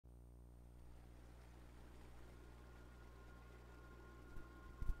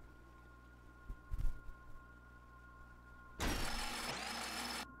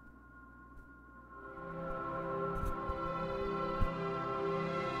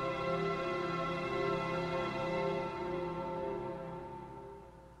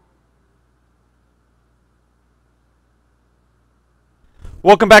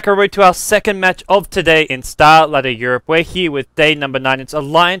Welcome back everybody to our second match of today in Starladder Europe. We're here with day number 9. It's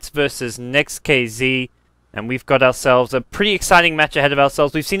Alliance versus NEXT.kz. And we've got ourselves a pretty exciting match ahead of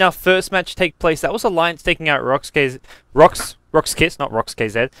ourselves. We've seen our first match take place. That was Alliance taking out Roxkiss, not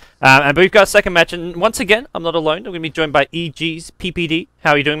RoxKZ. But we've got a second match. And once again, I'm not alone. I'm going to be joined by EG's PPD.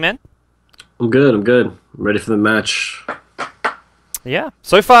 How are you doing, man? I'm good. I'm ready for the match. Yeah.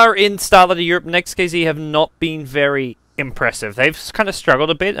 So far in Starladder Europe, NEXT.kz have not been very impressive. They've kind of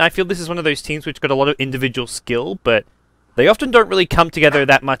struggled a bit, and I feel this is one of those teams which got a lot of individual skill, but they often don't really come together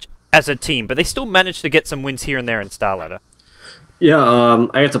that much as a team, but they still manage to get some wins here and there in Starladder. Yeah,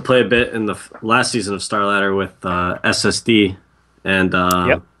 I got to play a bit in the last season of Starladder with SSD, and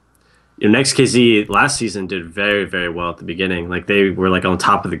Yep. NEXT.kz last season did very, very well at the beginning. Like, they were like on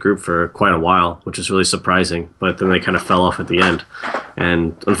top of the group for quite a while, which is really surprising, but then they kind of fell off at the end.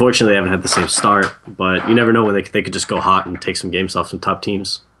 And unfortunately, they haven't had the same start, but you never know when they could just go hot and take some games off some top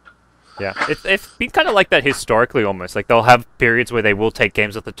teams. Yeah, it's been kind of like that historically almost. Like, they'll have periods where they will take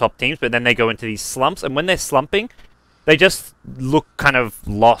games off the top teams, but then they go into these slumps, and when they're slumping, they just look kind of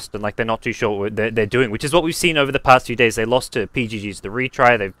lost and like they're not too sure what they're doing, which is what we've seen over the past few days. They lost to PGG's The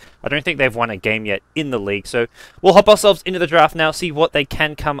Retry. I don't think they've won a game yet in the league. So we'll hop ourselves into the draft now, see what they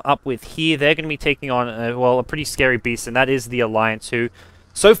can come up with here. They're going to be taking on, a pretty scary beast, and that is the Alliance, who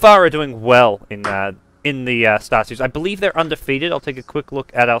so far are doing well in the Star Series. I believe they're undefeated. I'll take a quick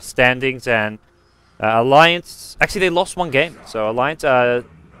look at our standings, and Alliance, actually they lost one game. So Alliance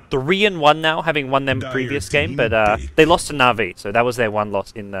 3-1 now, having won them previous game, but they lost to Na'Vi, so that was their one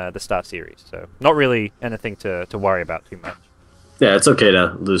loss in the Star Series. So not really anything to worry about too much. Yeah, it's okay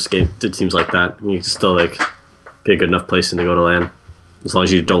to lose game to teams like that. You can still like be a good enough placing to go to LAN, as long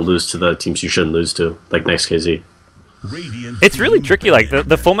as you don't lose to the teams you shouldn't lose to, like NEXT.kz. It's really tricky. Like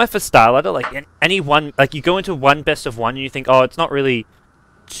the format for Starladder, like any one, like you go into one best of one and you think, oh, it's not really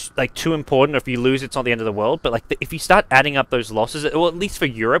like too important. If you lose, it's not the end of the world. But like if you start adding up those losses, or at least for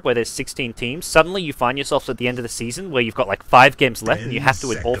Europe where there's 16 teams, suddenly you find yourself at the end of the season where you've got like 5 games left and you have to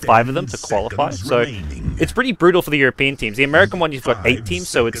win all 5 of them to qualify. So it's pretty brutal for the European teams. The American one, you've got 8 teams,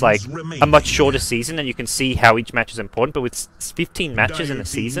 so it's like a much shorter season and you can see how each match is important. But with 15 matches in a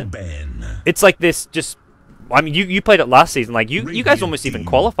season, it's like this just, I mean, you played it last season. Like you guys almost even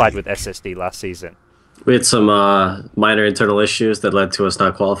qualified with SSD last season. We had some minor internal issues that led to us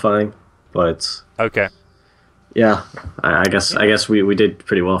not qualifying, but okay. Yeah, I guess we did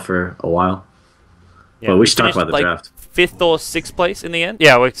pretty well for a while. Yeah, but we should talk about the like draft. 5th or 6th place in the end?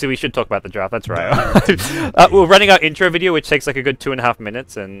 Yeah, so we should talk about the draft, that's right. We're running our intro video, which takes like a good 2.5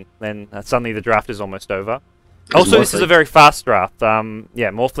 minutes, and then suddenly the draft is almost over. Also, this is a very fast draft. Yeah,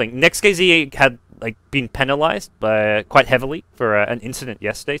 Morphling. NEXT.kz had like been penalized quite heavily for an incident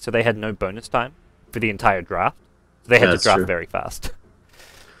yesterday, so they had no bonus time for the entire draft. So they had to draft very fast.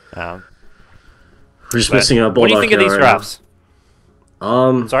 We're just missing a Bulldog. What do you think of these drafts?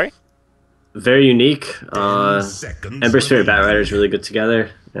 Sorry? Very unique. Ember Spirit Batrider is really good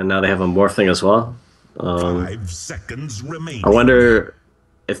together, and now they have a Morphling as well. 5 seconds remaining. I wonder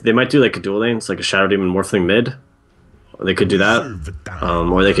if they might do like a dual lane, it's like a Shadow Demon Morphling mid. Or they could do that.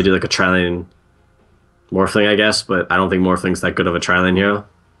 Or they could do like a tri-lane Morphling, I guess, but I don't think Morphling's that good of a tri-lane hero.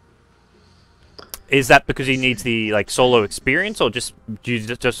 Is that because he needs the like solo experience, or just do you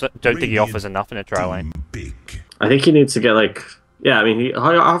just don't think he offers enough in a tri lane? I think he needs to get like, yeah, I mean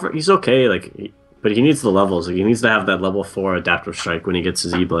he's okay, like, but he needs the levels. Like, he needs to have that level 4 adaptive strike when he gets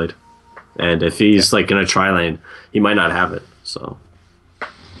his E-blade, and if he's like in a tri lane, he might not have it. So,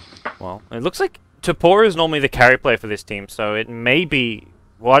 well, it looks like Tapora is normally the carry player for this team, so it may be.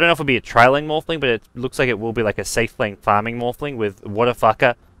 Well, I don't know if it'll be a tri lane Morphling, but it looks like it will be like a safe lane farming Morphling with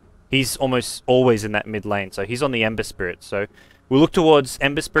Waterfucker. He's almost always in that mid lane, so he's on the Ember Spirit. So we'll look towards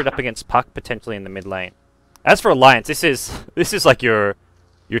Ember Spirit up against Puck potentially in the mid lane. As for Alliance, this is like your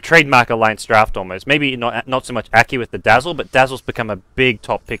trademark Alliance draft almost. Maybe not so much Aki with the Dazzle, but Dazzle's become a big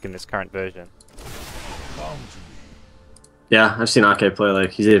top pick in this current version. Yeah, I've seen Ake play,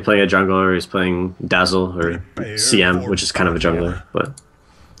 like, he's either playing a jungler or he's playing Dazzle or CM, which is kind of a jungler, but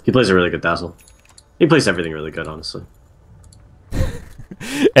he plays a really good Dazzle. He plays everything really good, honestly.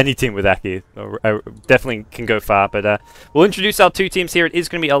 Any team with Aki definitely can go far, but we'll introduce our 2 teams here. It is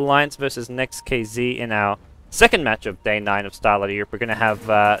going to be Alliance versus NEXT.kz in our second match of day 9 of Starladder Europe. We're going to have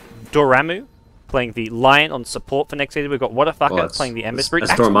Doramu playing the Lion on support for NEXT.kz. We've got Waterfucker playing the Ember Spirit.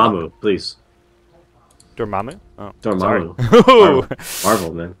 That's Dormammu, please. Dormammu? Oh, Dormammu.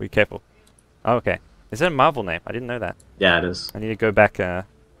 Marvel, man. Be careful. Oh, okay. Is that a Marvel name? I didn't know that. Yeah, it is. I need to go back you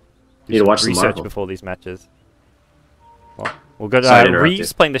need to watch research the before these matches. Well, we'll go to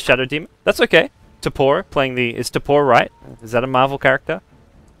Reeves playing the Shadow Demon. That's okay. Tapor playing the... Is Tapor right? Is that a Marvel character?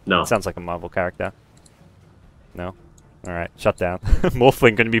 No. Sounds like a Marvel character. No? Alright, shut down.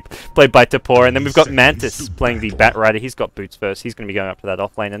 Morphling going to be played by Tapor, and then we've got Mantis playing the Bat Rider. He's got boots first. He's going to be going up to that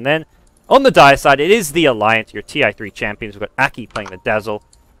off lane. And then, on the Dire side, it is the Alliance, your TI3 champions. We've got Aki playing the Dazzle,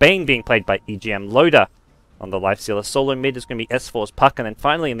 Bane being played by EGM, Loader on the Lifestealer. Solo mid is going to be S4's Puck, and then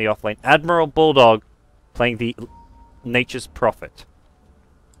finally in the off lane, Admiral Bulldog playing the Nature's Prophet.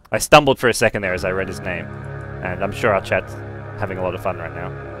 I stumbled for a second there as I read his name, and I'm sure our chat's having a lot of fun right now.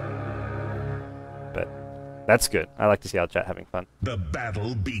 But that's good. I like to see our chat having fun. The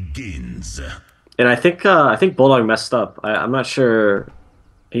battle begins. And I think Bulldog messed up. I'm not sure.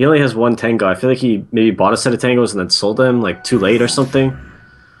 He only has one tango. I feel like he maybe bought a set of tangos and then sold them like too late or something.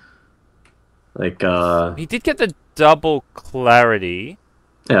 Like he did get the double clarity.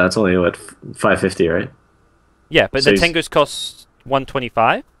 Yeah, that's only what 550, right? Yeah, but so the tangos cost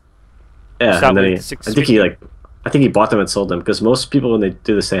 125. Yeah, and then I think he bought them and sold them, because most people when they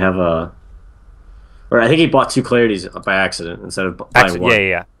do this they have a. Or I think he bought 2 clarities by accident instead of buying one.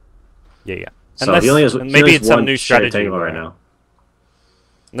 Yeah. So unless, he only has, maybe it's some new strategy right now.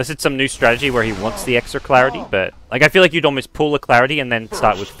 Unless it's some new strategy where he wants the extra clarity, but like I feel like you'd almost pull a clarity and then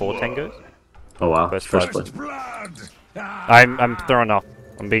start with 4 tangos. Oh wow! First blood. I'm thrown off.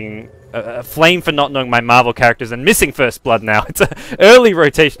 I'm being flamed for not knowing my Marvel characters and missing first blood now. It's an early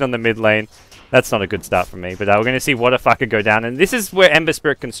rotation on the mid lane. That's not a good start for me. But we're going to see What a Fucker go down, and this is where Ember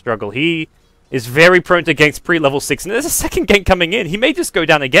Spirit can struggle. He is very prone to ganks pre-level 6, and there's a second gank coming in. He may just go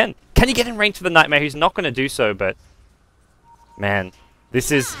down again. Can he get in range for the Nightmare? He's not going to do so, but man,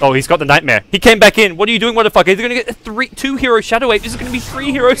 this is... Oh, he's got the Nightmare. He came back in. What are you doing, What a Fucker? He's going to get 2 hero Shadow Wave. This is going to be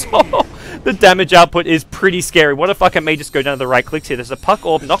 3 heroes. Oh, the damage output is pretty scary. What a Fucker may just go down to the right clicks here. There's a Puck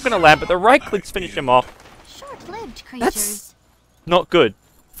Orb, not going to land, but the right clicks finish him off. Short-lived creatures. That's not good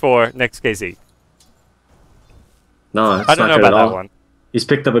for NEXT.kz. No, it's I don't not know good about at all. that one. He's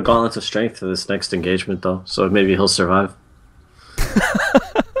picked up a Gauntlet of Strength for this next engagement, though, so maybe he'll survive.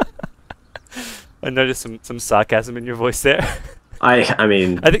 I noticed some sarcasm in your voice there. I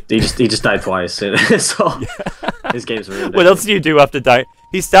mean, I think he just died twice, so his game's ruined. What else do you do after dying?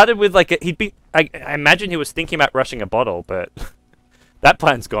 He started with like I imagine he was thinking about rushing a bottle, but that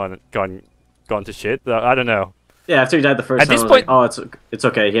plan's gone to shit. I don't know. Yeah, after he died the first time, I was like, oh, it's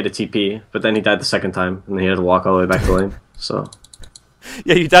okay. He had a TP, but then he died the second time, and then he had to walk all the way back to lane. So.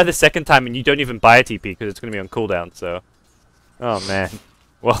 Yeah, you die the second time, and you don't even buy a TP because it's going to be on cooldown. So. Oh man.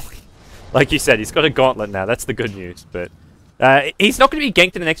 Well, like you said, he's got a gauntlet now. That's the good news. But he's not going to be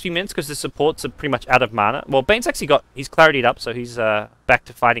ganked in the next few minutes because the supports are pretty much out of mana. Well, Bane's actually he's claritied up, so he's back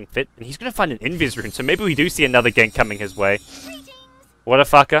to fighting fit, and he's going to find an Invis rune. So maybe we do see another gank coming his way. What a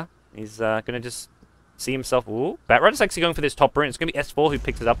fucker! He's going to just see himself. Ooh, Batrider's actually going for this top rune. It's going to be S4 who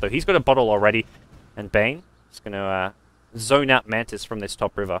picks it up though. He's got a bottle already, and Bane is going to zone out Mantis from this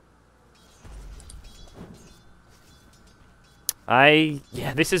top river.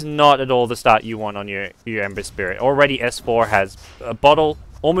 Yeah, this is not at all the start you want on your Ember Spirit. Already S4 has a bottle,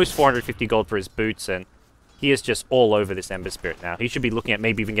 almost 450 gold for his boots, and he is just all over this Ember Spirit now. He should be looking at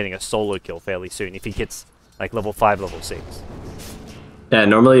maybe even getting a solo kill fairly soon if he hits like level 5, level 6. Yeah,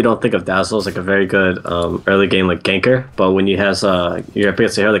 normally you don't think of Dazzle as like a very good early game like ganker, but when you has you're up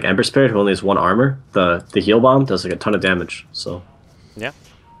against a hero like Ember Spirit who only has 1 armor, the heal bomb does like a ton of damage. So yeah,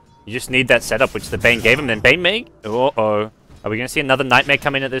 you just need that setup which the Bane gave him. Then Bane may are we going to see another Nightmare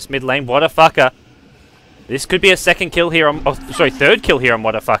come in at this mid lane? What a fucker! This could be a second kill here on... Oh, sorry, third kill here on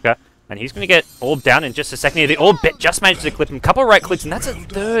What a fucker. And he's going to get Orb down in just a second here. The Orb just managed to clip him. Couple right clicks, and that's a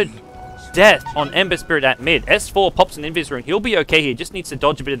third death on Ember Spirit at mid. S4 pops an Invis rune. He'll be okay here. Just needs to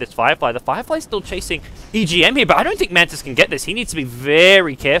dodge a bit of this Firefly. The Firefly's still chasing EGM here, but I don't think Mantis can get this. He needs to be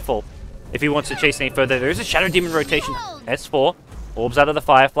very careful if he wants to chase any further. There is a Shadow Demon rotation. S4 orbs out of the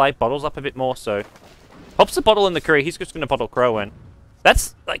Firefly, bottles up a bit more, so... Pops the bottle in the Courier, he's just going to bottle Crow in.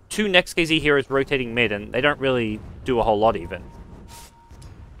 That's like 2 NEXT.kz heroes rotating mid, and they don't really do a whole lot even.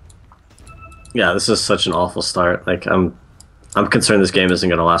 Yeah, this is such an awful start. Like, I'm concerned this game isn't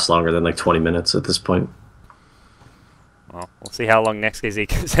going to last longer than like 20 minutes at this point. Well, we'll see how long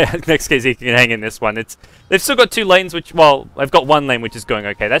NEXT.kz can hang in this one. They've still got 2 lanes, which, well, they've got 1 lane which is going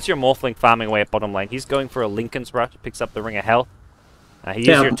okay. That's your Morphling farming away at bottom lane. He's going for a Lincoln's Rush, picks up the Ring of Hell. He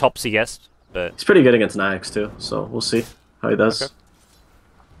is your top CS. But he's pretty good against Nyx too, so we'll see how he does. Okay.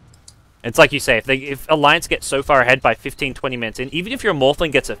 It's like you say, if Alliance gets so far ahead by 15-20 minutes in, even if your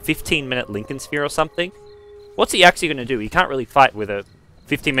Morphling gets a 15-minute Lincoln Sphere or something, what's he actually going to do? He can't really fight with a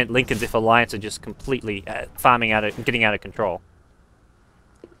 15-minute Lincolns if Alliance are just completely farming out and getting out of control.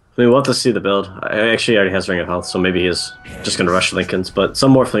 I mean, we'll have to see the build. I actually already has Ring of Health, so maybe he's just going to rush Lincolns, but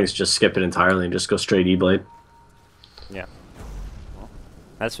some Morphlings just skip it entirely and just go straight E-Blade. Yeah.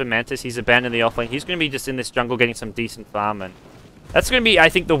 As for Mantis, he's abandoned the offlane. He's going to be just in this jungle getting some decent farm, and that's going to be, I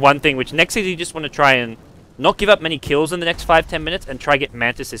think, the one thing which NEXT.kz you just want to try and not give up many kills in the next 5-10 minutes and try get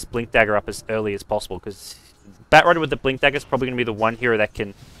Mantis this Blink Dagger up as early as possible, because Batrider with the Blink Dagger is probably going to be the one hero that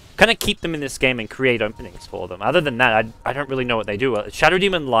can kind of keep them in this game and create openings for them. Other than that, I don't really know what they do. Shadow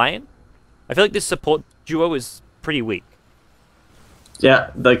Demon Lion, I feel like this support duo is pretty weak.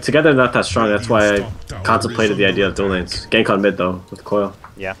 Yeah, like together not that strong. That's why I contemplated the idea of dual lanes. Gank on mid though with Coil.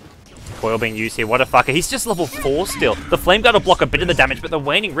 Yeah. Coil being used here. What a fucker. He's just level 4 still. The Flame Guard will block a bit of the damage, but the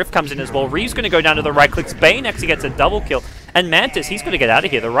Waning Rift comes in as well. Reeve's going to go down to the right clicks. Bane actually gets a double kill. And Mantis, he's going to get out of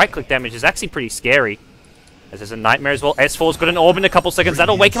here. The right click damage is actually pretty scary. As there's a Nightmare as well. S4's got an orb in a couple seconds.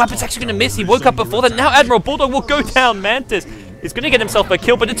 That'll wake him up. It's actually going to miss. He woke up before that. Now Admiral Bulldog will go down. Mantis is going to get himself a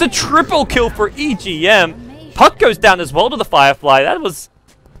kill, but it's a triple kill for EGM. Puck goes down as well to the Firefly. That was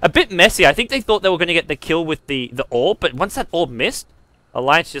a bit messy. I think they thought they were going to get the kill with the orb, but once that orb missed,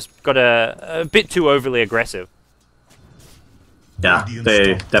 Alliance just got a bit too overly aggressive. Yeah,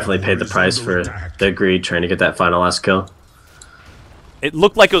 they definitely paid the price for the greed trying to get that final last kill. It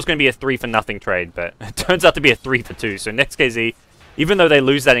looked like it was going to be a 3-for-0 trade, but it turns out to be a 3-for-2. So NEXT.kz, even though they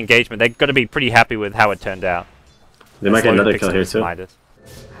lose that engagement, they've got to be pretty happy with how it turned out. They might get another kill here too. Okay.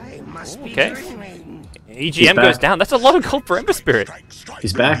 EGM goes down. That's a lot of gold for Ember Spirit.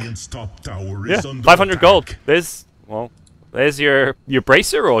 He's back. Yeah, 500 gold. There's your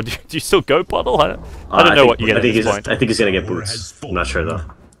bracer, or do you still go puddle? I don't know what you get at this point. I think he's gonna get boots. I'm not sure though.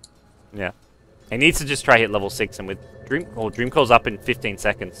 Yeah, he needs to just try hit level 6, and with Dream Coil's up in 15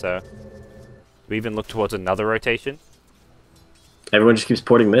 seconds, so do we even look towards another rotation? Everyone just keeps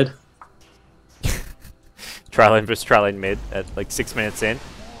porting mid. Tri-lane versus tri-lane mid at like 6 minutes in.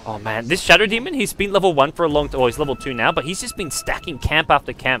 Oh man, this Shadow Demon, he's been level 1 for a long time. Well, he's level 2 now, but he's just been stacking camp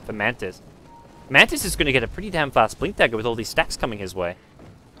after camp for Mantis. Mantis is going to get a pretty damn fast Blink Dagger with all these stacks coming his way.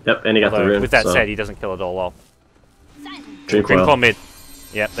 Yep, and he got the rune. With that said, he doesn't kill it all off. Dream Coil mid.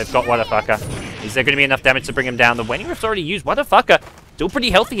 Yep, they've got What a Fucker. Is there going to be enough damage to bring him down? The Waning Rift's already used. What a Fucker. Still pretty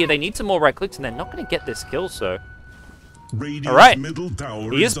healthy here. They need some more right clicks, and they're not going to get this kill, so... Alright,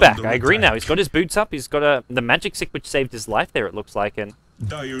 he is back. I agree now. He's got his boots up. He's got the Magic Stick, which saved his life there, it looks like. And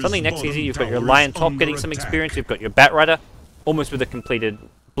something NEXT.kz, you've got your Lion Top getting some experience. You've got your Batrider, almost with a completed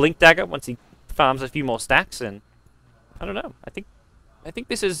Blink Dagger once he farms a few more stacks. And I don't know. I think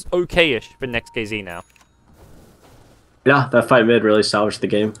this is okay-ish for NEXT.kz now. Yeah, that fight mid really salvaged the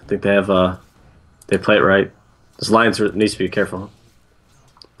game. I think they have they play it right. This Lion needs to be careful.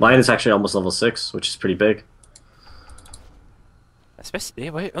 Lion is actually almost level 6, which is pretty big. Especially, yeah,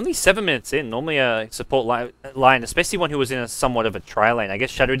 wait, only 7 minutes in. Normally a support line, especially one who was in a somewhat of a tri-lane. I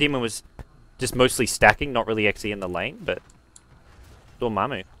guess Shadow Demon was just mostly stacking, not really XE in the lane, but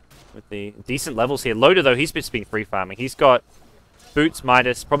Dormammu with the decent levels here. Loader, though, he's just been free farming. He's got boots,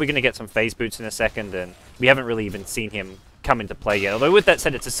 Midas, probably going to get some phase boots in a second, and we haven't really even seen him come into play yet. Although with that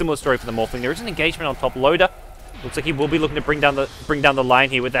said, it's a similar story for the Morphling. There is an engagement on top. Loader looks like he will be looking to bring down the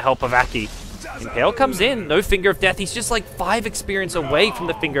line here with the help of Aki. Impale comes in, no Finger of Death. He's just like 5 experience away from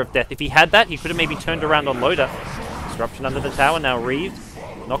the Finger of Death. If he had that, he could have maybe turned around on Loader. Disruption under the tower now. Reeves,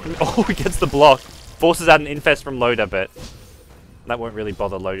 not gonna. Oh, he gets the block. Forces out an Infest from Loader, but that won't really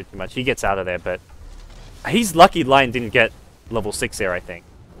bother Loader too much. He gets out of there, but he's lucky Lion didn't get level 6 there, I think.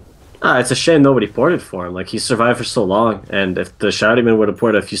 It's a shame nobody ported for him. Like, he survived for so long, and if the Shadow Demon would have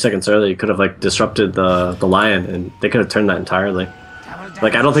ported a few seconds earlier, he could have like disrupted the Lion, and they could have turned that entirely.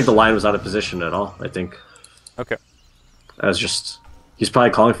 Like, I don't think the Lion was out of position at all. I think. Okay. I was just, he's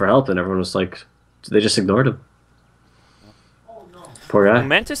probably calling for help, and everyone was like, they just ignored him. Poor guy. Well,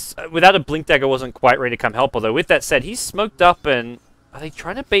 Mantis, without a Blink Dagger, wasn't quite ready to come help. Although with that said, he's smoked up, and are they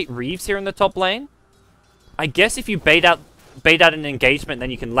trying to bait Reeves here in the top lane? I guess if you bait out an engagement, then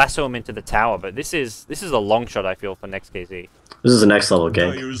you can lasso him into the tower. But this is a long shot, I feel, for NEXT.kz. This is a next level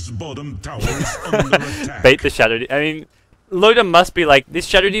gank. Bait the Shadow. I mean, Loader must be like, this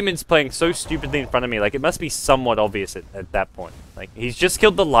Shadow Demon's playing so stupidly in front of me. Like, it must be somewhat obvious at that point. Like, he's just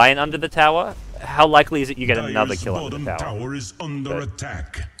killed the Lion under the tower. How likely is it you get another kill under the tower?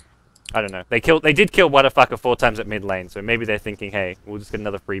 I don't know. They did kill What a Fucker 4 times at mid lane, so maybe they're thinking, hey, we'll just get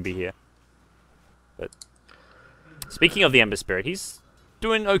another freebie here. But speaking of the Ember Spirit, he's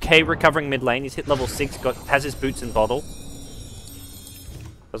doing okay recovering mid lane. He's hit level 6, has his boots and bottle.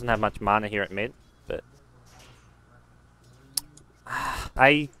 Doesn't have much mana here at mid, but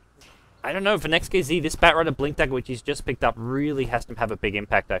I don't know, for NEXT.kz, this Batrider Blink Dagger, which he's just picked up, really has to have a big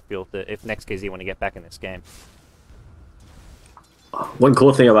impact, I feel, if NEXT.kz want to get back in this game. One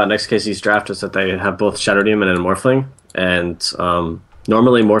cool thing about NEXT.kz's draft is that they have both Shadow Demon and Morphling, and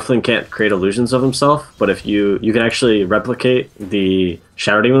normally Morphling can't create illusions of himself, but if you can actually replicate the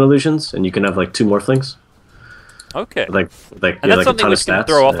Shadow Demon illusions, and you can have like 2 Morphlings. Okay. Like and yeah, that's like a something ton of which can stats.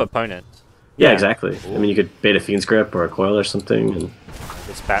 throw off Yeah. opponents. Yeah, exactly. I mean, you could bait a Fiend's Grip or a Coil or something. And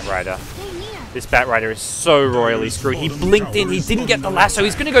This Bat Rider. This Bat Rider is so royally screwed. He blinked in, he didn't get the lasso,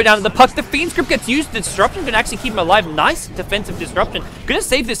 he's gonna go down to the puck. The Fiend's Grip gets used, Disruption can actually keep him alive. Nice defensive Disruption. Gonna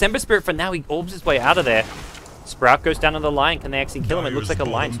save this Ember Spirit for now, he orbs his way out of there. Sprout goes down on the line, can they actually kill him? It looks like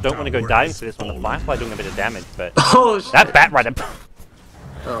Alliance don't want to go diving for this one. The Firefly doing a bit of damage, but oh, shit. that Bat Rider,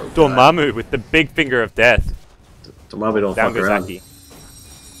 Oh, God. Dormammu with the big finger of death. Dormammu don't Down fuck goes around. Aki.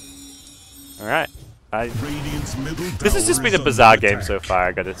 Alright. Radiant's middle This has just tower been a is bizarre under game attack. so far,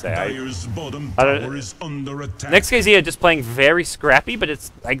 I gotta say. Dire's bottom I don't- tower is under attack. NEXT.kz are just playing very scrappy, but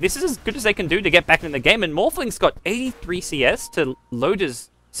it's like this is as good as they can do to get back in the game. And Morphling's got 83 CS to Loader's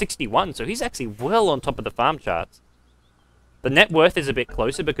 61, so he's actually well on top of the farm charts. The net worth is a bit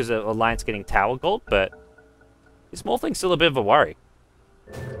closer because of Alliance getting tower gold, but this Morphling's still a bit of a worry.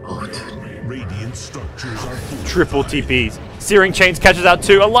 Oh, dude. Radiant structures are fortified. Triple TPs. Searing Chains catches out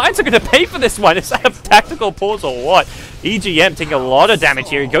too. Alliance are going to pay for this one. Is that a tactical pause or what? EGM taking a lot of damage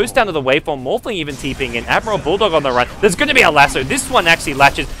here. He goes down to the waveform. Morphling even TPing in. Admiral Bulldog on the run. There's going to be a lasso. This one actually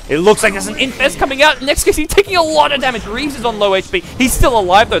latches. It looks like there's an Infest coming out. NEXT.kz taking a lot of damage. Reeves is on low HP. He's still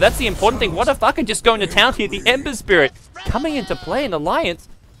alive though. That's the important thing. What a fucker just going to town here. The Ember Spirit coming into play in Alliance.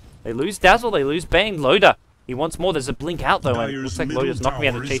 They lose Dazzle. They lose Bane. Loader. He wants more. There's a blink out though, and it looks like Loader's not going to be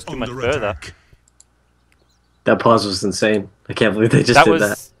able to chase too much further. That pause was insane. I can't believe they just did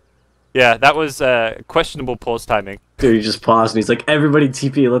that. Yeah, that was questionable pause timing. Dude, he just paused and he's like, "Everybody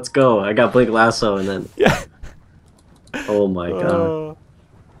TP, let's go." I got Blink Lasso, and then Yeah. oh my god.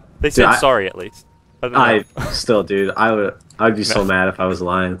 They said I- sorry at least. I don't know. I still, dude, I'd be so mad if I was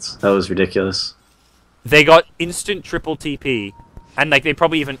Alliance. That was ridiculous. They got instant triple TP, and like they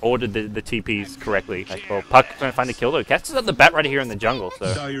probably even ordered the TPs correctly. Like, well, Puck trying to find a kill though. Catches up the Bat Rider here in the jungle,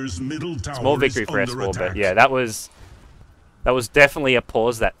 so Dire's middle tower small victory is for under S4. But attack. yeah, that was definitely a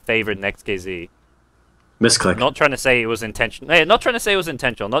pause that favored NEXT.kz. Misclick. Not trying to say it was intentional. Yeah, not trying to say it was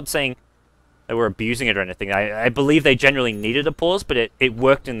intentional. Not saying they were abusing it or anything. I believe they generally needed a pause, but it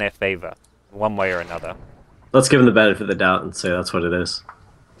worked in their favor, one way or another. Let's give him the benefit of the doubt and say that's what it is.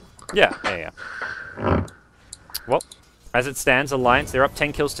 Yeah. Well, as it stands, Alliance, they're up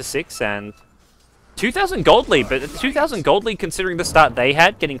 10 kills to 6, and 2,000 gold lead, but 2,000 gold lead considering the start they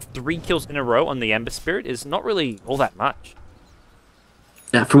had, getting 3 kills in a row on the Ember Spirit is not really all that much.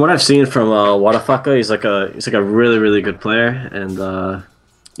 Yeah, from what I've seen from Wadafaka, he's like a really, really good player, and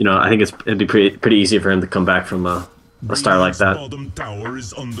you know, I think it'd be pretty easy for him to come back from a star like that. Bottom tower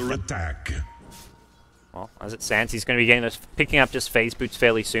is under attack. Well, as it stands, he's going to be getting picking up just phase boots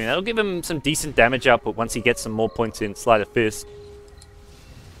fairly soon. That'll give him some decent damage up, but once he gets some more points in Sleight of Fist.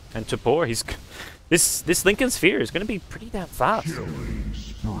 And Tapor, this Lincoln Sphere is going to be pretty damn fast.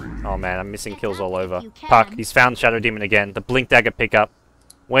 Oh man, I'm missing kills all over. Puck, he's found Shadow Demon again. The Blink Dagger pickup.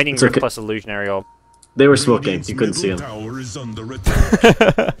 Waning It's Rift okay. plus Illusionary Orb. They were smoking. Radiant's You couldn't see middle him. tower is under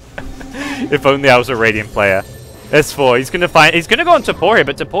attack. If only I was a Radiant player. S4, he's gonna go on Tapor here,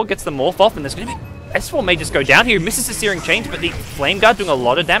 but Tapor gets the morph off, and there's gonna be S4 may just go down here. He misses the Searing Chains, but the Flame Guard doing a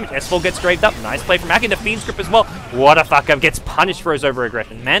lot of damage. S4 gets graved up. Nice play from Aki. The Fiend's Grip as well. What a fuck up. Gets punished for his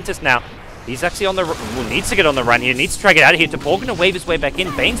over-aggression. Mantis now. He's actually on the needs to get on the run here. Needs to try to get out of here. Tapor gonna wave his way back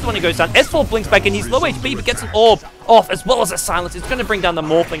in. Bane's the one who goes down. S4 blinks back in. He's low HP, but gets an orb off as well as a silence. It's gonna bring down the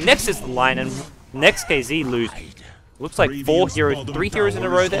Morphling. Next is the line, and NEXT.kz lose. Looks like 3 heroes in a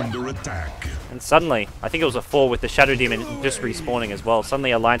row there. Under attack. And suddenly, I think it was a 4 with the Shadow Demon just respawning as well.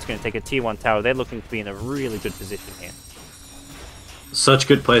 Suddenly Alliance going to take a tier 1 tower. They're looking to be in a really good position here. Such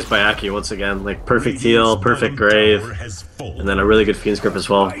good plays by Aki once again. Like perfect heal, perfect grave, and then a really good Fiend's Grip as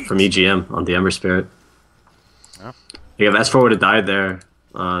well from EGM on the Ember Spirit. Yeah. If S4 would have died there,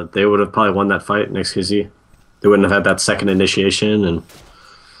 they would have probably won that fight next KZ. They wouldn't have had that second initiation, and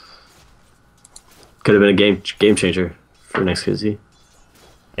could have been a game changer for next KZ.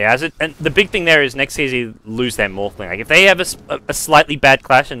 Yeah, and the big thing there is NEXT.kz lose their Morphling. Like if they have a slightly bad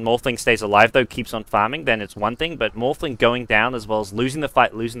clash and Morphling stays alive though, keeps on farming, then it's one thing. But Morphling going down as well as losing the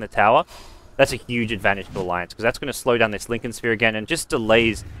fight, losing the tower, that's a huge advantage to Alliance because that's going to slow down this Lincoln Sphere again and just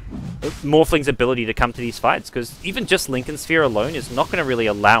delays Morphling's ability to come to these fights. Because even just Lincoln Sphere alone is not going to really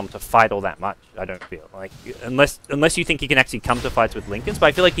allow him to fight all that much. I don't feel like unless you think he can actually come to fights with Lincolns, but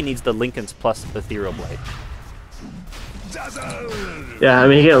I feel like he needs the Lincolns plus Ethereal Blade. Yeah, I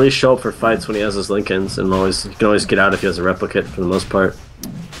mean, he can at least show up for fights when he has his Lincolns, and he can always get out if he has a replicate for the most part.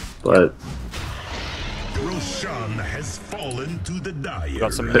 But Roshan has fallen to the Dire.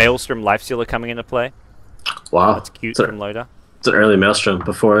 Got some Maelstrom Lifestealer coming into play. wow, That's cute So, from Loader. It's an early Maelstrom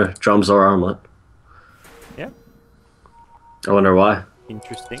before drums or armlet. Yeah. I wonder why.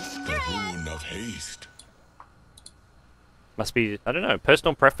 Interesting. The rune of haste. Must be, I don't know,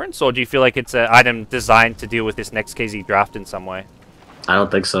 personal preference? Or do you feel like it's an item designed to deal with this NEXT.kz draft in some way? I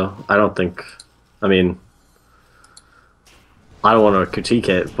don't think so. I don't think... I mean... I don't want to critique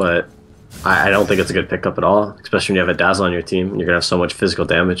it, but I don't think it's a good pickup at all. Especially when you have a Dazzle on your team and you're going to have so much physical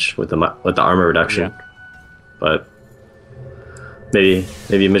damage with the armor reduction. Yeah. But... Maybe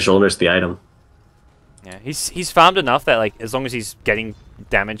Mjolnir's the item. Yeah, he's farmed enough that, like, as long as he's getting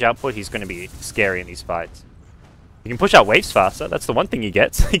damage output, he's going to be scary in these fights. You can push out waves faster. That's the one thing he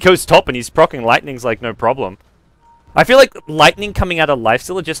gets. He goes top and he's proccing lightnings like no problem. I feel like lightning coming out of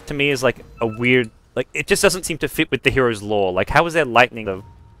Lifestealer just to me is like a weird... Like, it just doesn't seem to fit with the hero's lore. Like, how is there lightning of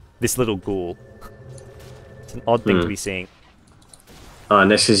this little ghoul? It's an odd thing to be seeing.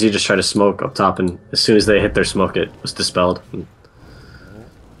 NEXT.kz just try to smoke up top, and as soon as they hit their smoke, it was dispelled.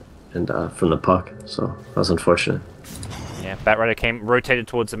 And from the puck, so that was unfortunate. Yeah, Batrider came, rotated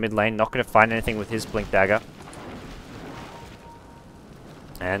towards the mid lane, not going to find anything with his Blink Dagger.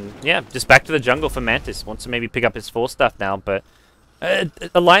 And yeah, just back to the jungle for Mantis. Wants to maybe pick up his 4 stuff now, but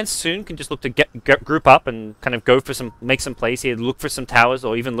Alliance soon can just look to group up and kind of go for some, make some plays here, look for some towers,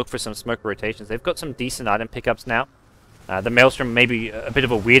 or even look for some smoke rotations. They've got some decent item pickups now. The Maelstrom may be a bit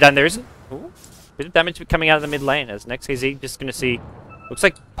of a weird item. There isn't a bit of damage coming out of the mid lane as NEXT.kz just going to see. Looks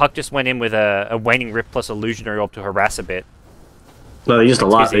like Puck just went in with a Waning Rip plus Illusionary Orb to harass a bit. No, they used a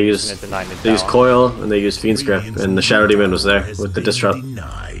lot. They used used Coil and they used Fiend's Grip, and the Shadow Demon was there with the Disrupt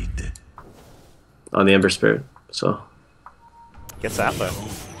on the Ember Spirit. So gets that though.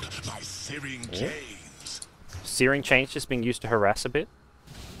 Searing Chains just being used to harass a bit.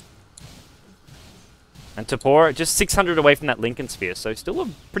 And Tapor just 600 away from that Lincoln Sphere, so still a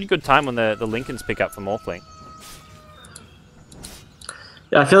pretty good time when the Lincolns pick up for Morphling.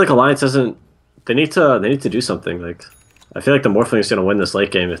 Yeah, I feel like Alliance doesn't. They need to do something. Like, I feel like the Morphling is gonna win this late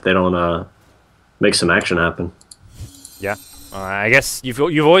game if they don't make some action happen. Yeah, I guess you've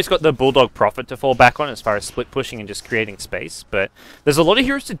always got the Bulldog Prophet to fall back on as far as split pushing and just creating space. But there's a lot of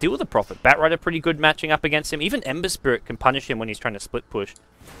heroes to deal with the Prophet. Batrider pretty good matching up against him. Even Ember Spirit can punish him when he's trying to split push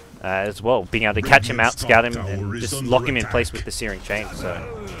as well, being able to catch him out, scout him, and just lock him in place with the Searing Chain.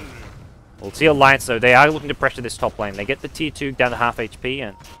 So. We'll see Alliance, though. They are looking to pressure this top lane. They get the tier 2 down to half HP,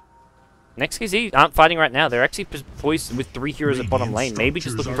 and NEXT.kz aren't fighting right now. They're actually poised with 3 heroes at bottom lane, maybe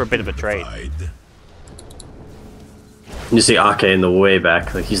just looking for a bit of a trade. You see Ake in the way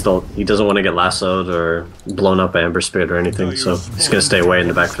back. Like, he doesn't want to get lassoed or blown up by Ember Spirit or anything, so he's going to stay way in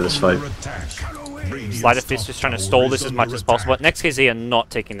the back for this fight. Sleight of Fist just trying to stall this as much as possible. NEXT.kz are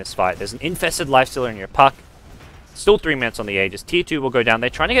not taking this fight. There's an infested Lifestealer in your Puck. Still 3 minutes on the Aegis. Tier 2 will go down. They're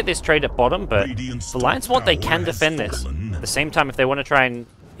trying to get this trade at bottom, but the Alliance want they can defend this. At the same time, if they want to try and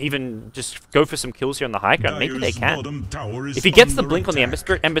even just go for some kills here on the high ground, maybe they can. If he gets the blink on the Ember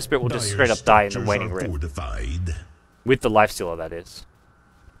Spirit will just straight up die in the Waning Rip. With the Lifestealer, that is.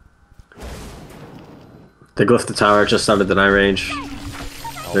 They glyph the tower just out of deny range.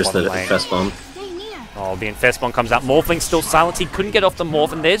 There's the Infest Bomb. Oh, the Infest Bomb comes out. Morphling still silent. He couldn't get off the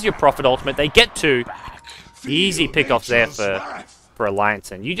Morph, and there's your Prophet ultimate. They get 2. Easy pickoffs there for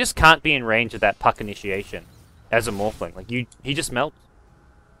Alliance, and you just can't be in range of that Puck initiation as a Morphling. Like, he just melts.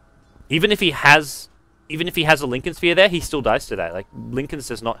 Even if he has a Lincoln Sphere there, he still dies to that. Like, Lincoln's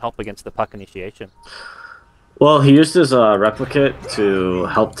does not help against the Puck initiation. Well, he used his Replicate to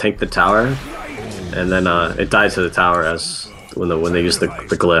help tank the tower, and then it died to the tower as when they used the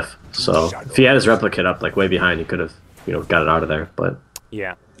glyph. So if he had his Replicate up like way behind, he could have got it out of there. But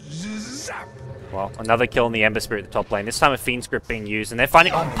yeah. Well, another kill in the Ember Spirit at the top lane. This time a Fiend Script being used, and they're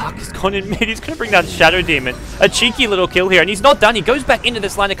finding... Oh, Puck has gone in mid. He's going to bring down Shadow Demon. A cheeky little kill here, and he's not done. He goes back into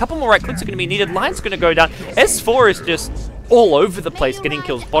this line. A couple more right clicks are going to be needed. Line's going to go down. S4 is just all over the place getting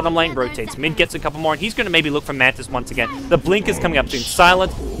kills. Bottom lane rotates. Mid gets a couple more, and he's going to maybe look for Mantis once again. The Blink is coming up soon.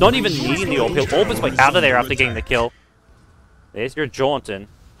 Silent, not even needing the Orb. He'll Orb his way out of there after getting the kill. There's your Jaunton.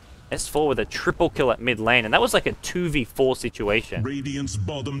 S4 with a triple kill at mid lane, and that was like a 2v4 situation.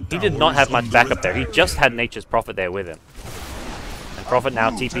 He did not have much backup there. He just had Nature's Prophet there with him. And Prophet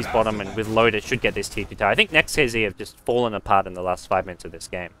now TP's bottom, and with Loader should get this TP tower. I think NEXT.kz have just fallen apart in the last 5 minutes of this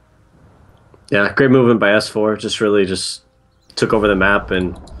game. Yeah, great movement by S4. Just took over the map,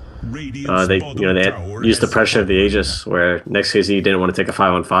 and they used the pressure of the Aegis, where NEXT.kz didn't want to take a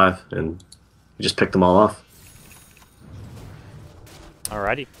 5-on-5, and he just picked them all off.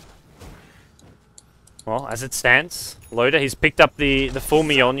 Alrighty. Well, as it stands, Loader, he's picked up the full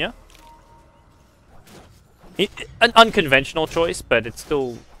Mjolnir. An unconventional choice, but it's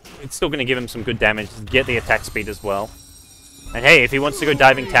still going to give him some good damage, get the attack speed as well. And hey, if he wants to go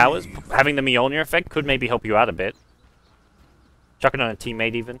diving towers, having the Mjolnir effect could maybe help you out a bit. Chuck it on a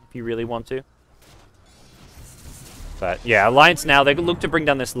teammate even, if you really want to. But yeah, Alliance now, they look to bring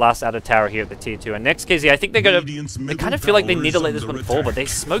down this last outer tower here at the tier 2. And NEXT.kz, I think they're going to... They kind of feel like they need to let this one fall, but they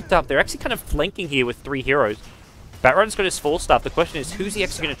smoked up. They're actually kind of flanking here with 3 heroes. Batrider's got his full staff. The question is, who's he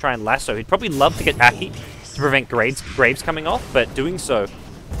actually going to try and lasso? He'd probably love to get Aki to prevent Graves coming off, but doing so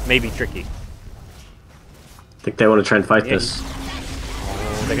may be tricky. I think they want to try and fight this.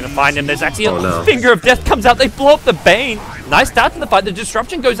 Oh, they're going to find him. There's actually a Finger of Death comes out. They blow up the Bane. Nice start to the fight. The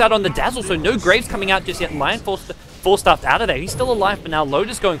disruption goes out on the Dazzle, so no Graves coming out just yet. Lion full staffed out of there. He's still alive for now.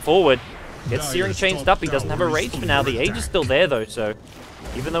 Lotus going forward. Gets Searing changed up. He doesn't have a rage for now. The Age is still there, though, so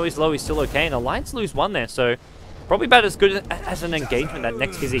even though he's low, he's still okay. And Alliance lose 1 there, so probably about as good as an engagement that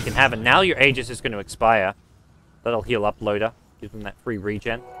NEXT.kz can have. And now your Age is just going to expire. That'll heal up Loader. Give him that free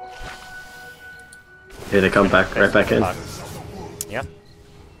regen. Here they come back, right back in. Yeah.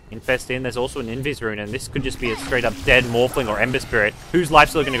 Infest in. There's also an Invis rune, and this could just be a straight up dead Morphling or Ember Spirit. Whose life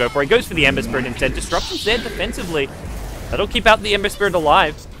still going to go for? He goes for the Ember Spirit instead. Disruption's there defensively. That'll keep out the Ember Spirit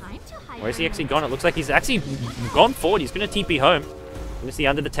alive. Where's he actually gone? It looks like he's actually gone forward. He's going to TP home. Going to see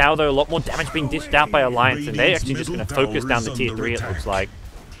under the tower, though, a lot more damage being dished out by Alliance, and they're actually just going to focus down the tier 3, it looks like.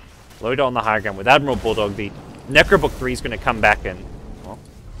 Loader on the high ground with Admiral Bulldog. The Necrobook 3 is going to come back and, well,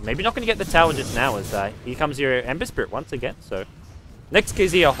 maybe not going to get the tower just now, as here comes your Ember Spirit once again, so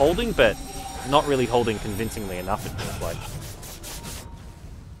NEXT.kz are holding, but not really holding convincingly enough, it feels like.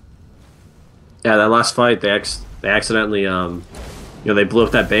 Yeah, that last fight, they accidentally, they blew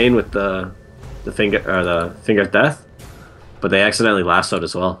up that Bane with the finger of death, but they accidentally lassoed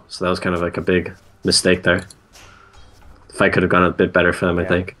as well. So that was kind of like a big mistake there. The fight could have gone a bit better for them, I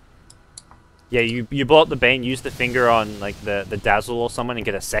think. Yeah, you blow up the Bane, use the finger on like the Dazzle or someone and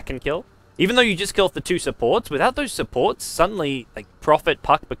get a second kill. Even though you just killed the 2 supports, without those supports, suddenly like Prophet,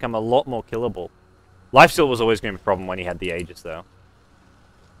 Puck become a lot more killable. Lifesteal was always going to be a problem when he had the Aegis, though.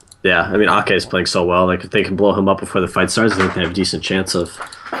 Yeah, I mean, Ake is playing so well. Like, if they can blow him up before the fight starts, I think they have a decent chance of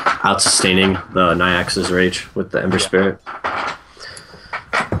out-sustaining the Nyax's Rage with the Ember Spirit.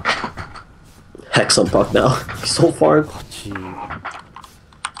 Hex on Puck now. He's so far. Oh, gee.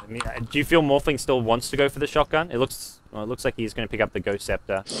 I mean, do you feel Morphling still wants to go for the shotgun? It looks like he's going to pick up the Ghost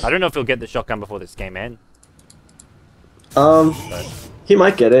Scepter. I don't know if he'll get the shotgun before this game ends. He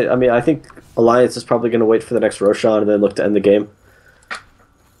might get it. I mean, I think Alliance is probably going to wait for the next Roshan and then look to end the game.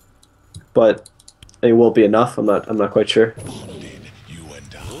 But it won't be enough. I'm not quite sure.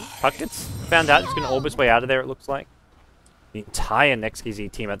 Puck gets found out. He's going to orb his way out of there, it looks like. The entire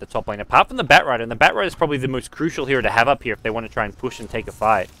NEXT.kz team at the top lane, apart from the Batrider. And the Batrider is probably the most crucial hero to have up here if they want to try and push and take a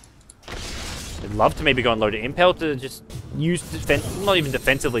fight. I'd love to maybe go and load an Impel to just use not even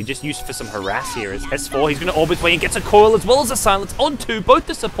defensively, just use for some harass here. As S4, he's going to orb his way and gets a coil as well as a silence onto both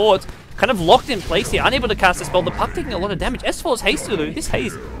the supports. Kind of locked in place here, unable to cast a spell. The Puck taking a lot of damage. S4's hasted though. This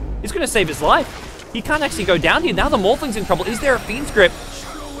haze is going to save his life. He can't actually go down here. Now the Morphling's in trouble. Is there a Fiend's Grip?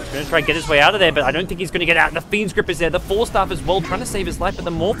 He's going to try and get his way out of there, but I don't think he's going to get out. The Fiend's Grip is there. The Force Staff as well, trying to save his life, but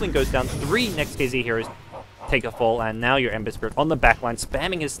the Morphling goes down. 3 NEXT.kz heroes take a fall, and now your Ember Spirit on the backline,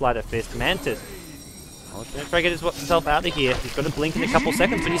 spamming his Slider Fist. Mantis, well, he's going to try to get himself out of here. He's got to blink in a couple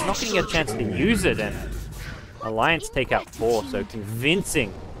seconds, but he's not getting a chance to use it, and Alliance take out 4, so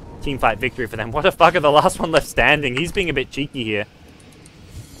convincing teamfight victory for them. What a fucker, the last one left standing. He's being a bit cheeky here.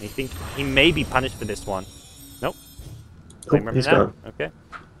 I think he may be punished for this one. Nope. He's gone. Okay.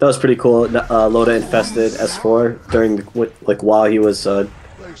 That was pretty cool. Loda infested S4 during while he was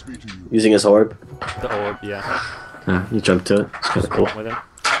using his orb. The orb, yeah. Yeah, he jumped to it. It's kind of cool. With him.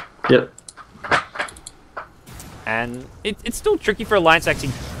 Yep. And it's still tricky for Alliance to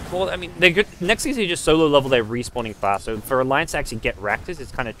actually. Well, I mean, they're good. NEXT.kz just solo level. They're respawning fast, so for Alliance to actually get Raktas,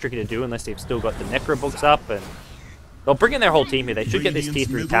 it's kind of tricky to do unless they've still got the Necrobooks up and. They'll bring in their whole team here. They should get this tier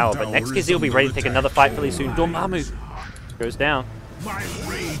 3 tower, but NEXT.kz will be ready to take another fight fairly soon. Dormammu goes down.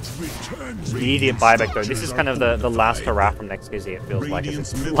 Immediate buyback though. This is kind of the last hurrah from NEXT.kz, it feels like.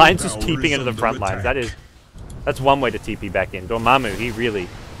 Lions just TPing into the front lines. That's one way to TP back in. Dormammu, he really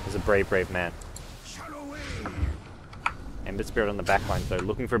is a brave man. Ember Spirit on the back line though,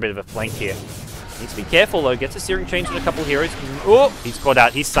 looking for a bit of a flank here. Needs to be careful though, gets a Searing Change with a couple heroes. Oh, he's caught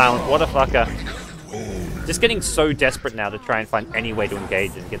out, he's silent, what a fucker. Just getting so desperate now to try and find any way to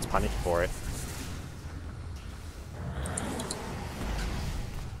engage and gets punished for it.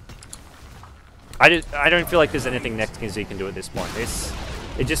 I don't feel like there's anything NEXT.kz can do at this point.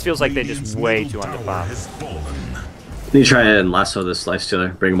 It just feels like they're just way too underfarmed. You try and lasso this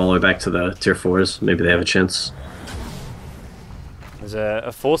Lifestealer, bring them all the way back to the tier 4s. Maybe they have a chance. There's a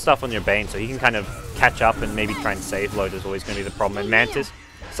 4-stuff on your Bane, so he can kind of catch up and maybe try and save load is always going to be the problem. And Mantis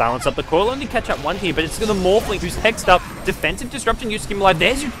silence up the coil, only catch up one here, but it's going to Morphling, who's hexed up. Defensive disruption, use Skim alive.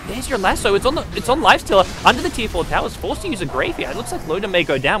 There's your lasso. It's on Lifestealer under the tier 4 towers, forced to use a grave here. It looks like Loader may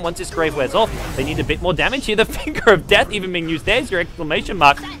go down once this grave wears off. They need a bit more damage here. The Finger of Death even being used. There's your exclamation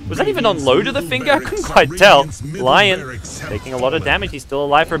mark. Was that even on Loader, the Finger? I couldn't quite tell. Lion taking a lot of damage. He's still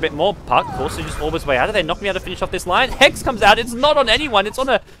alive for a bit more. Puck forced to just orb his way out of there. Not me able to finish off this Lion. Hex comes out. It's not on anyone. It's on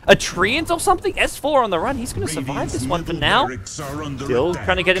a treant or something. S4 on the run. He's going to survive this one for now. Still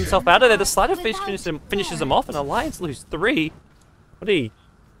trying to get himself out of there. The Slider Fish finishes him off, and Alliance lose 3. What a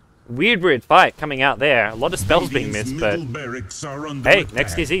weird fight coming out there. A lot of spells being missed, but hey,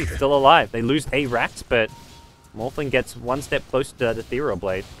 NEXT.kz still alive. They lose a Rax, but Morphling gets one step closer to the Ethereal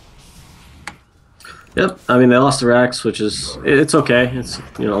Blade. Yep, I mean, they lost the Rax, which is, it's okay. It's,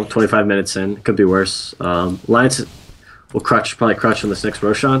 25 minutes in. It could be worse. Alliance will probably crutch on this next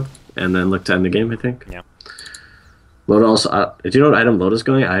Roshan, and then look to end the game, I think. Yeah. Loda also, do you know what item Loda's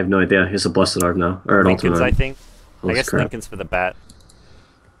going? I have no idea. He's a Blessed Orb now. Or an Lincoln's, ultimate. I think. Holy I guess crap. Lincoln's for the bat.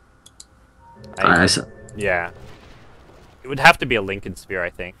 Yeah. It would have to be a Lincoln Sphere, I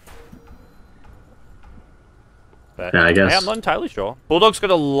think. But yeah, I guess. Yeah, I'm not entirely sure. Bulldog's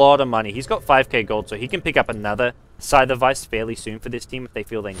got a lot of money. He's got 5k gold, so he can pick up another Scyther Vice fairly soon for this team if they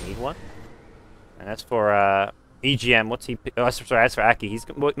feel they need one. And as for EGM, what's he... Oh, sorry, as for Aki, he's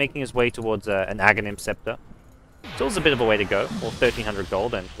making his way towards an Aghanim Scepter. Still has a bit of a way to go, or 1,300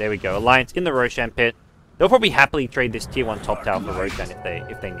 gold, and there we go. Alliance in the Roshan pit. They'll probably happily trade this tier 1 top tower for Roshan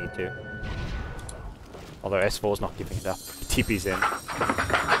if they need to. Although S4's not giving it up. TP's in.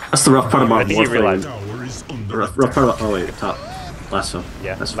 That's the rough part about I think he realized. Rough part about... Oh, wait, top. Lasso.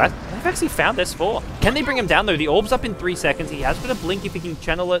 Yeah, That's they've actually found S4. Can they bring him down, though? The orb's up in 3 seconds. He has got a blink if he can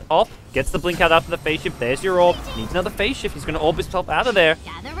channel it off. Gets the blink out after the phase shift. There's your orb. Needs another phase shift. He's going to orb himself out of there.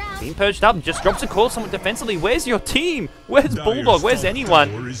 Team purged up. Just drops a coil somewhat defensively. Where's your team? Where's Bulldog? Where's anyone?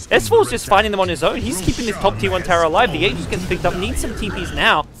 S4's just fighting them on his own. He's keeping this top tier 1 tower alive. The Aegis gets picked up. Needs some TPs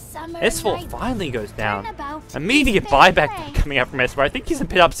now. S4 finally goes down. Immediate buyback coming out from S4. I think he's a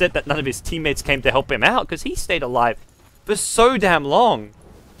bit upset that none of his teammates came to help him out because he stayed alive for so damn long.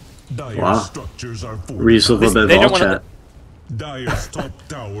 Wow. Reasonable bit of all chat.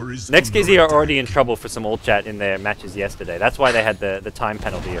 NEXT.kz are already in trouble for some alt chat in their matches yesterday. That's why they had the time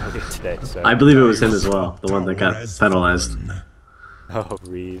penalty earlier today. So. I believe it was him as well, the one that got penalized. Oh,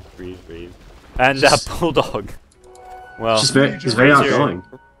 Reeve. And Bulldog. Well, he's very outgoing.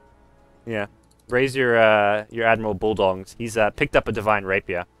 Yeah. Raise your Admiral Bulldogs. He's picked up a Divine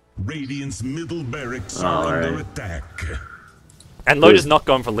Rapier. Radiant's middle barracks are under attack. And Loda's not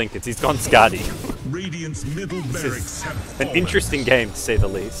gone for Linkens, he's gone Skadi. Radiant's middle barracks have An fallen. interesting game, to say the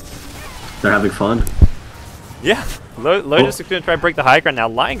least. They're having fun. Yeah, Loda's going to try and break the high ground now.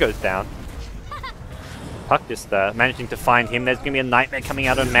 Lion goes down. Puck just managing to find him. There's going to be a Nightmare coming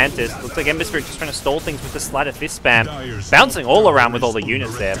out on Mantis. Looks like Ember Spirit just trying to stall things with the Slider Fist spam. Bouncing all around with all the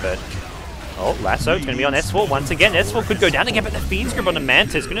units there, but... Oh, Lasso going to be on S4 once again. S4 could go down again, but the Fiend's Grip on the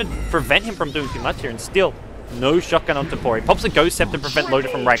Mantis going to prevent him from doing too much here, and still no shotgun on Tapori. Pops a Ghost Scepter to prevent Loader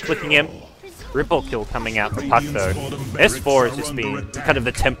from right-clicking him. Ripple kill coming out for Puck though. S4 has just been kind of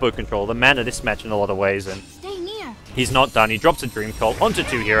the tempo control, the man of this match in a lot of ways, and he's not done. He drops a Dream Call onto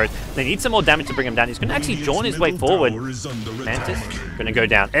 2 heroes. They need some more damage to bring him down. He's going to actually jawn his way forward. Mantis going to go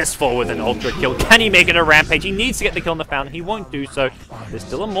down. S4 with an Ultra kill. Can he make it a Rampage? He needs to get the kill on the Fountain. He won't do so. There's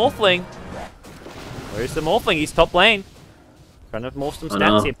still a Morphling. Where's the Morphling? He's top lane. Trying to morph some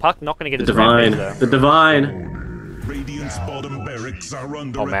stats here. Puck not going to get his Rampage though. The Divine. Radiant's bottom barracks are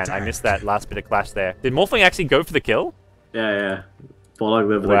under Oh man, attack. I missed that last bit of clash there. Did Morphling actually go for the kill? Yeah. Bulldog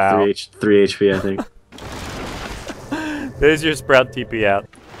lived with Wow. like 3 HP, I think. There's your Sprout TP out.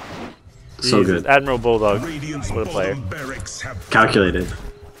 So Jesus, good. Admiral Bulldog. Radiant's What a player. bottom barracks have Calculated.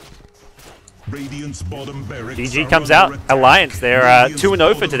 Radiant's bottom barracks GG are comes under out. attack. Alliance, they're Radiant's 2-0 for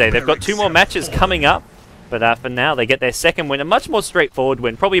bottom today. They've got 2 more barracks matches have coming up. But for now, they get their second win. A much more straightforward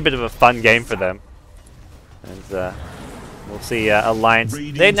win. Probably a bit of a fun game for them. And we'll see Alliance.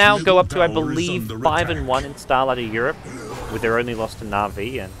 They now go up to, I believe, 5-1 in Starladder Europe. With their only loss to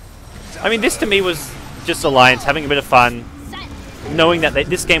Na'Vi. And I mean, this to me was just Alliance having a bit of fun. Knowing that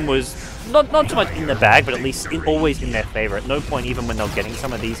this game was not too much in the bag, but at least always in their favor. At no point, even when they're getting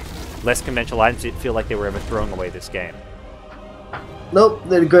some of these less conventional items, did it feel like they were ever throwing away this game. Nope,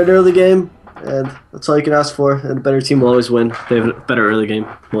 they had a great early game, and that's all you can ask for. And a better team will always win. They have a better early game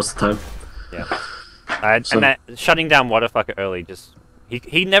most of the time. Yeah. And that shutting down Waterfucker early, just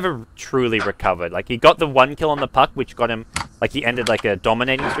he never truly recovered. Like, he got the 1 kill on the Puck, which got him, like, he ended like a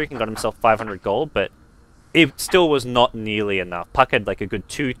dominating streak and got himself 500 gold, but it still was not nearly enough. Puck had like a good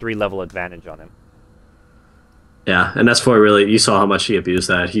 2-3 level advantage on him. Yeah, and S4 really, you saw how much he abused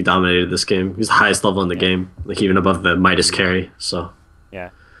that. He dominated this game. He's the highest level in the game, like even above the Midas carry. So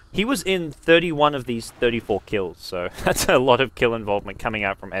yeah, he was in 31 of these 34 kills, so that's a lot of kill involvement coming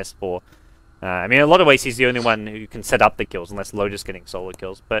out from S4. I mean, in a lot of ways, he's the only one who can set up the kills, unless Lotus getting solo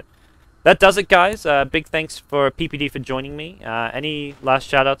kills. But that does it, guys. Big thanks for PPD for joining me. Any last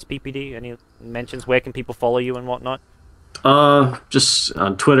shout-outs, PPD? Any mentions? Where can people follow you and whatnot? Just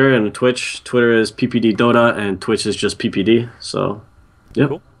on Twitter and Twitch. Twitter is PPD Dota, and Twitch is just PPD. So, yeah.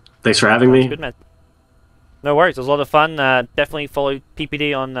 Cool. Thanks for having me. Good, man. No worries. It was a lot of fun. Definitely follow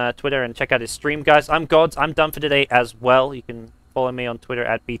PPD on Twitter and check out his stream, guys. I'm Gods. I'm done for today as well. You can follow me on Twitter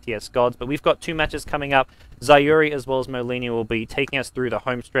at BTSGods. But we've got 2 matches coming up. Zayuri as well as Molini will be taking us through the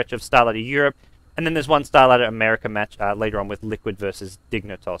home stretch of Starladder Europe. And then there's one Starladder America match later on with Liquid versus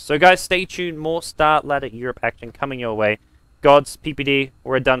Dignitas. So guys, stay tuned. More Starladder Europe action coming your way. Gods, PPD,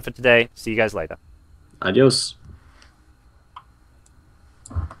 we're done for today. See you guys later. Adios.